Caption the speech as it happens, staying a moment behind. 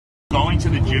to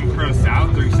the Jim Crow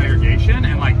South during segregation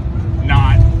and like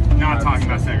not talking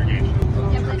about segregation.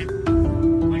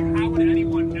 Like, how would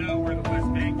anyone know where the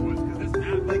West Bank was? Because this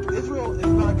map, like, Israel is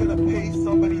not gonna pay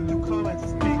somebody to come and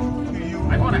speak to you.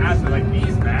 I want to ask you, like,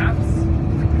 these maps,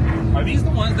 are these the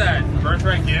ones that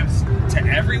Birthright gives to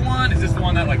everyone? Is this the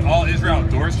one that like all Israel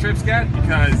Outdoors trips get?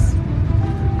 Because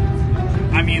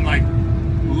I mean, like,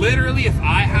 literally, if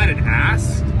I hadn't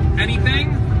asked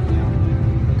anything,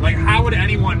 like, how would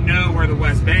anyone know where the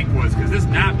West Bank was? Because this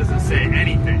map doesn't say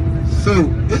anything. So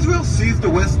Israel sees the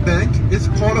West Bank is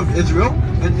part of Israel,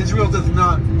 and Israel does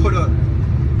not put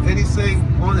anything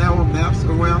on our maps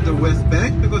around the West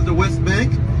Bank, because the West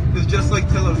Bank is just like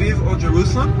Tel Aviv or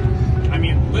Jerusalem. I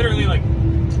mean, literally,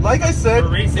 like I said,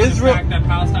 erasing Israel, the fact that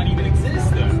Palestine even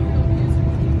exists, though.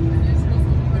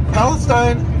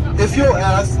 Palestine, if you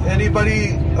ask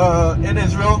anybody in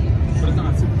Israel,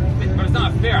 But it's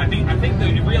not fair. I think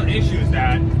the real issue is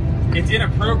that it's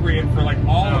inappropriate for like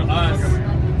all of us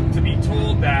to be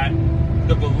told that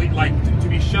the belief, like to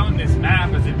be shown this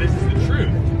map as if this is the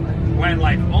truth, when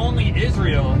like only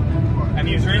Israel and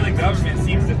the Israeli government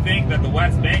seems to think that the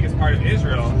West Bank is part of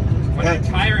Israel, when the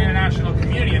entire international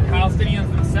community and Palestinians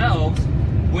themselves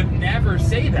would never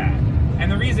say that.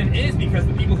 And the reason is because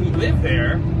the people who live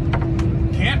there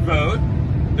can't vote,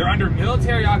 they're under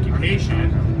military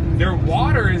occupation, their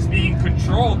water is being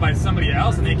controlled by somebody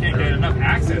else and they can't get enough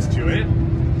access to it.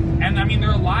 And I mean,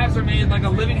 their lives are made like a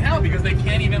living hell because they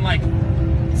can't even like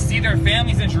see their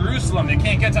families in Jerusalem. They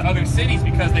can't get to other cities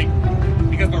because the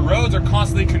roads are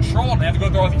constantly controlled and they have to go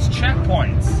through all these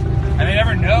checkpoints. And they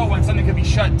never know when something could be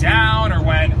shut down or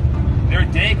when their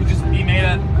day could just be made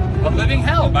a living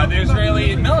hell by the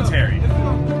Israeli military.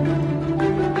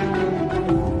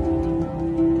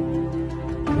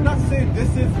 I'm not saying this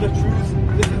is the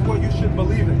truth, this is what you should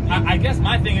believe in. I guess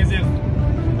my thing is, if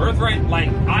Birthright, like,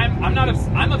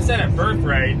 I'm upset at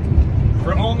Birthright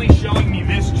for only showing me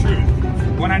this truth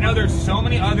when I know there's so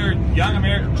many other young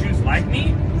American Jews like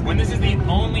me, when this is the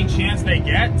only chance they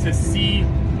get to see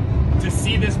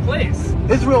this place.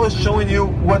 Israel is showing you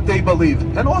what they believe.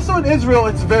 And also in Israel,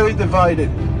 it's very divided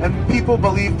and people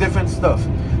believe different stuff.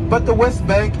 But the West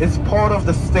Bank is part of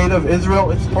the state of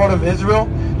Israel, it's part of Israel,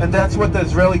 and that's what the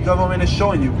Israeli government is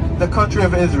showing you, the country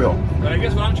of Israel. But I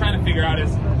guess what I'm trying to figure out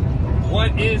is,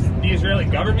 what is the Israeli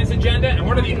government's agenda, and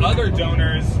what are the other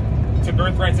donors to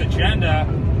Birthright's agenda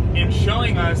in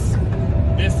showing us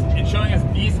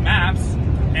these maps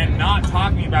and not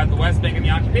talking about the West Bank and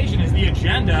the occupation? Is the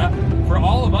agenda for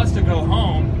all of us to go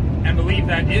home and believe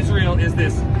that Israel is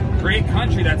this great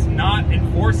country that's not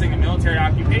enforcing a military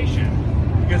occupation?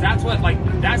 Because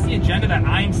that's the agenda that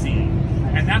I'm seeing,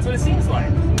 and that's what it seems like.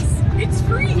 It's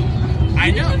free.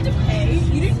 I know. You didn't have to pay.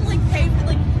 You didn't like pay for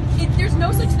like. There's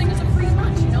no such thing as a free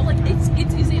lunch. You know, like is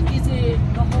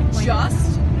it the whole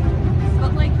just?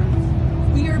 But like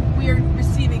we are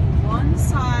receiving one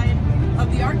side of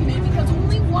the argument because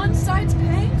only one side's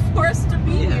paying for us to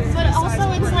be here. But also,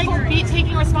 it's like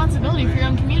taking responsibility for your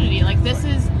own community. Like, this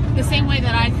is the same way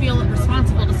that I feel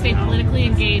responsible to stay politically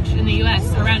engaged in the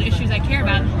U.S. around issues I care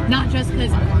about, not just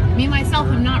because me, myself,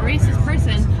 am not a racist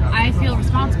person. I feel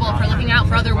responsible for looking out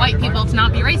for other white people to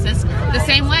not be racist. The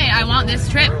same way I want this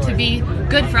trip to be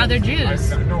good for other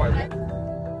Jews.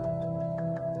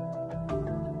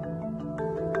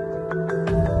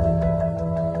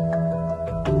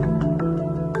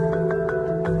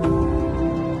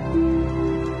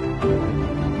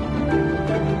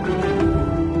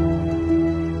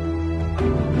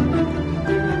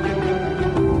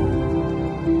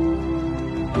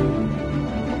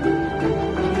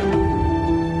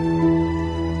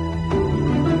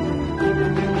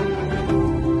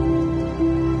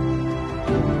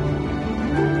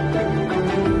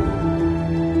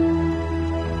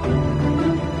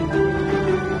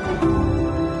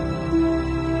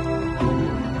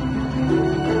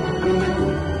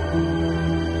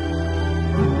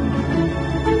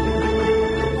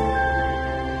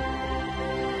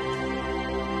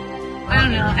 I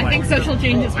don't know. I think social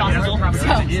change is possible.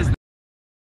 So.